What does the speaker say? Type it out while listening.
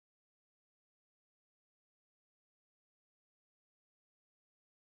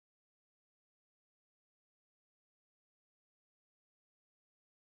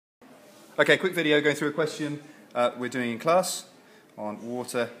Okay, quick video going through a question we're doing in class on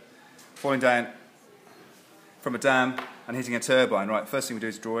water falling down from a dam and hitting a turbine. Right, first thing we do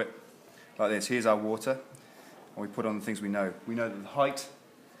is draw it like this. Here's our water, and we put on the things we know. We know that the height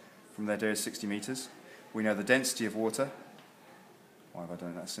from there is 60 metres. We know the density of water. Why have I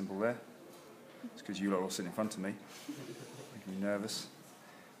done that symbol there? It's because you lot are all sitting in front of me, making me nervous.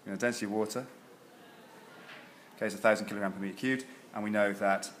 We know the density of water. Okay, it's 1,000 kilogram per metre cubed, and we know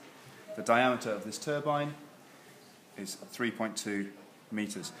that the diameter of this turbine is 3.2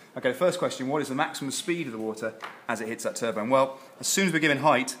 metres. Okay, the first question, what is the maximum speed of the water as it hits that turbine? Well, as soon as we're given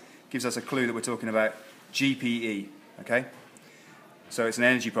height, it gives us a clue that we're talking about GPE, okay? So it's an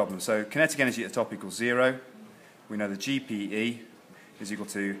energy problem. So kinetic energy at the top equals 0. We know the GPE is equal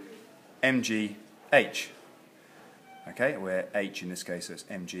to mgh, okay, where h in this case is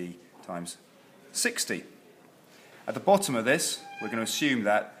mg times 60. At the bottom of this, we're going to assume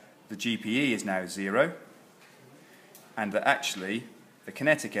that the GPE is now 0, and that actually the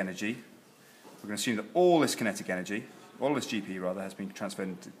kinetic energy, we're going to assume that all this kinetic energy, all this GPE rather, has been transferred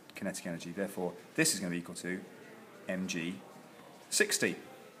into kinetic energy. Therefore, this is going to be equal to mg 60.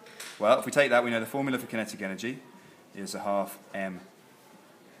 Well, if we take that, we know the formula for kinetic energy is a half m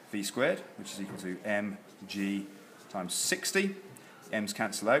v squared, which is equal to mg times 60. M's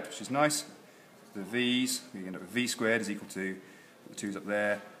cancel out, which is nice. The v's, we end up with v squared is equal to, the 2's up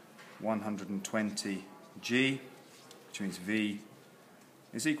there, 120g, which means v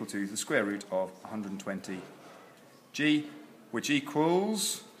is equal to the square root of 120g, which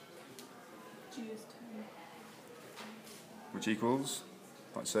equals,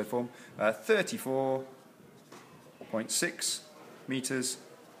 what's third form, 34.6 metres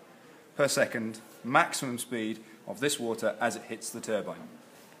per second, maximum speed of this water as it hits the turbine.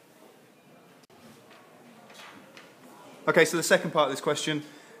 Okay, so the second part of this question,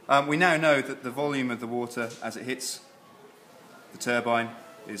 we now know that the volume of the water as it hits the turbine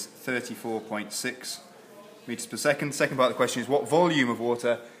is 34.6 metres per second. Second part of the question is what volume of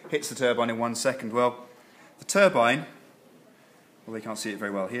water hits the turbine in 1 second? Well, the turbine, well, they can't see it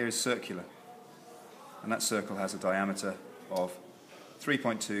very well, here is circular. And that circle has a diameter of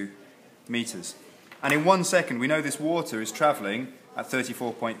 3.2 metres. And in 1 second, we know this water is travelling at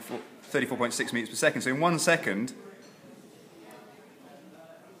 34.6 metres per second. So in 1 second,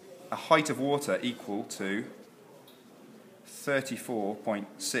 a height of water equal to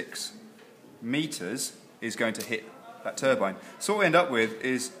 34.6 metres is going to hit that turbine. So what we end up with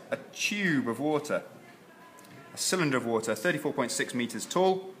is a tube of water, a cylinder of water, 34.6 metres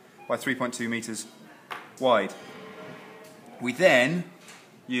tall by 3.2 metres wide. We then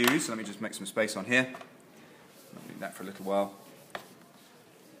use, let me just make some space on here, I'll do that for a little while.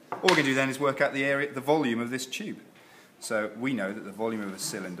 All we're going to do then is work out the area, the volume of this tube. So we know that the volume of a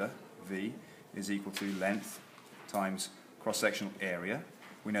cylinder, V, is equal to length times cross-sectional area.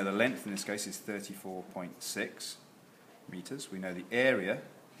 We know the length in this case is 34.6 metres. We know the area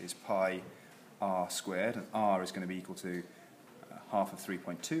is pi r squared, and r is going to be equal to half of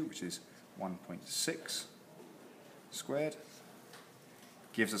 3.2, which is 1.6 squared.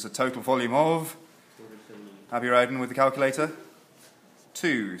 Gives us a total volume of, Abby Rowden with the calculator,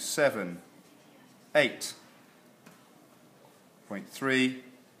 278.3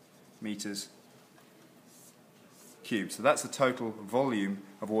 metres cubed. So that's the total volume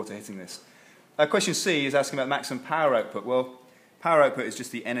of water hitting this. Question C is asking about maximum power output. Well, power output is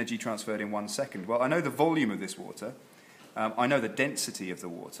just the energy transferred in 1 second. Well, I know the volume of this water. I know the density of the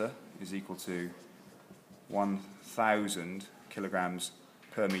water is equal to 1,000 kilograms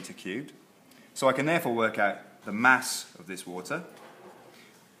per metre cubed. So I can therefore work out the mass of this water.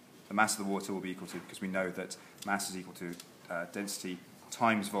 The mass of the water will be equal to, because we know that mass is equal to density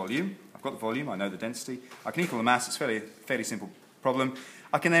times volume. I've got the volume, I know the density. I can equal the mass, it's a fairly simple problem.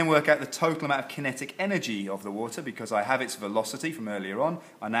 I can then work out the total amount of kinetic energy of the water because I have its velocity from earlier on.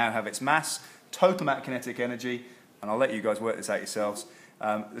 I now have its mass, total amount of kinetic energy, and I'll let you guys work this out yourselves.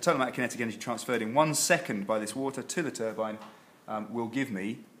 The total amount of kinetic energy transferred in 1 second by this water to the turbine will give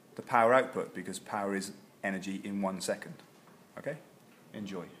me the power output because power is energy in 1 second. Okay?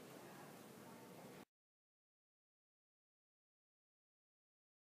 Enjoy.